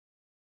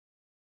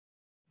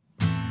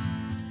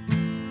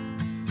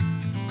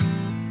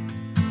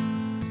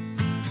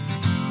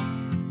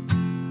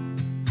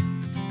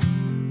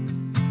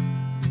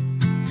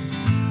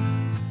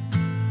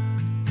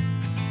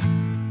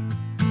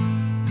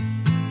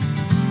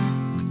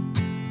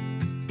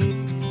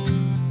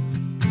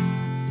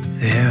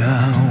There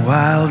are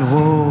wild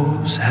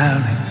wolves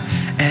howling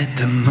at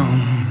the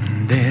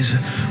moon. There's a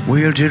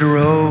wilted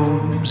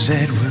rose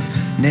that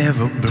will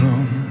never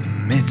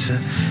bloom. It's a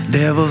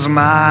devil's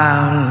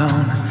mile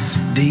on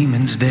a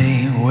demon's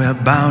day. We're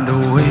bound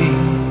away.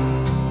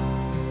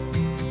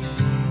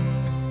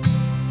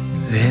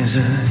 There's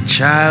a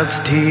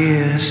child's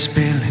tears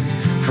spilling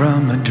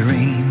from a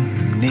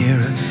dream, near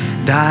a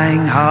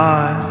dying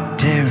heart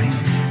tearing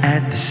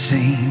at the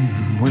seam,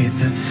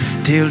 with a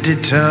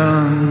tilted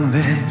tongue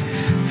that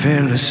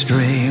fell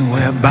astray.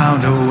 We're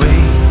bound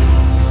away.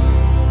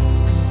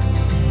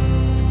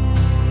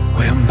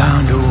 We're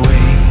bound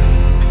away.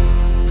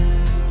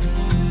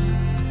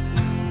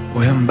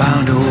 We're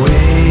bound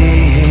away.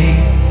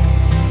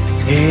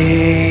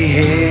 Hey,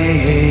 hey,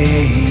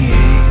 hey, hey.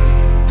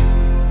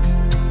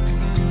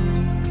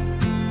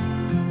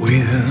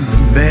 With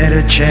a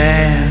better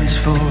chance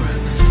for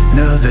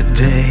another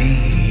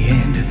day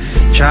and a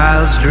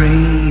child's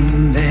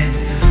dream that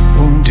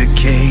won't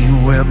decay.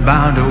 We're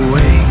bound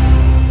away.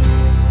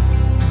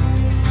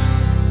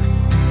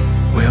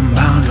 We're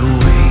bound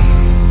away.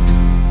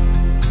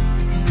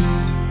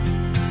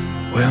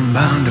 We're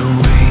bound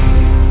away.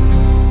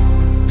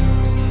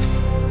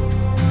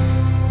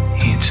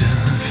 It's a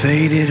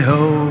faded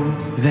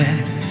hope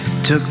that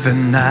took the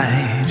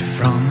night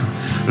from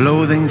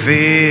loathing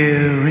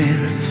fear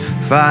in a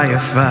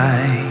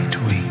firefight.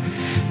 We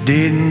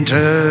didn't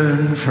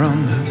turn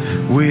from the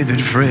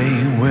withered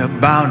fray. We're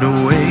bound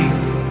away.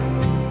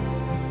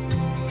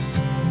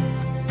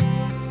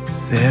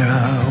 There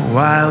are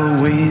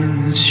wild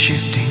winds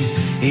shifting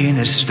in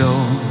a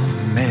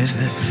storm, as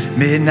the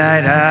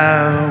midnight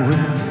hour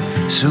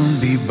will soon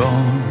be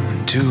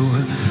born to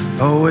a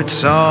poet's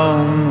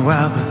song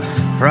while the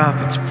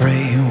prophets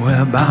pray.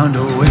 We're bound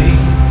away.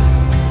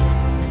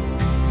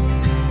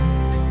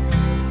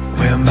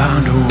 We're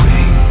bound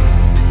away.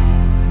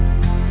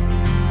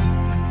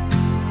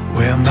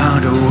 We're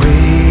bound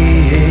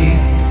away.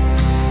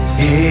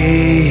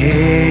 Hey,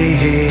 hey,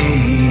 hey,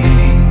 hey.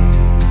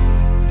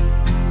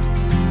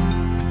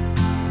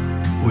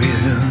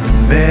 With a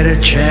better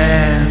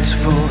chance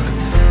for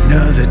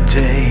another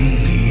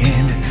day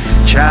and a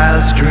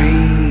child's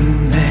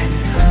dream that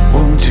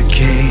won't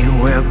decay.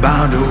 We're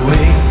bound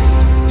away.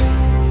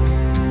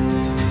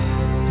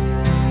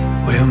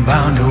 We're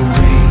bound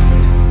away.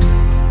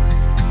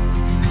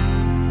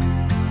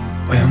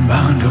 We're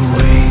bound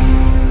away.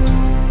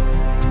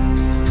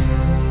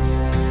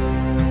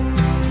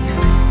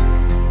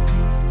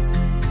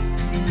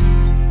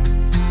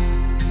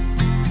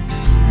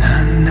 Na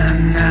na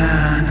na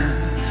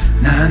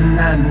na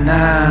na na na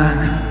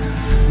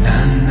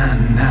na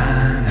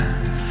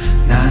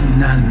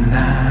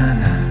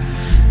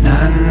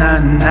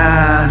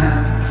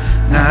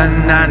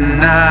na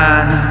na na.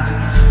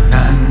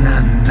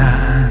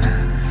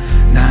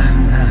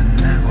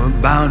 We're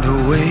bound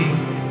away.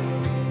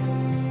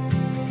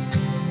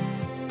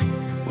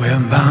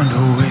 We're bound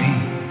away.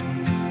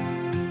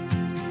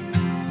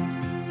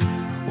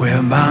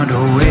 We're bound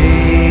away.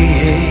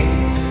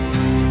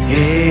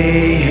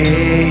 Hey,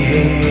 hey,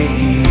 hey,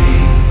 hey.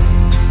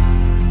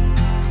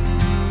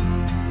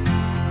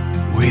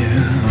 With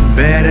a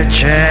better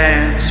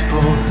chance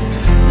for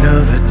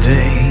another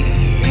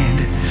day and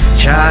a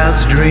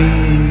child's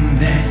dream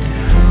that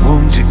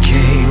won't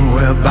decay.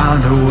 We're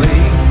bound away.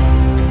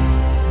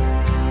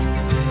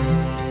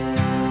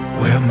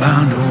 We're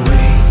bound away.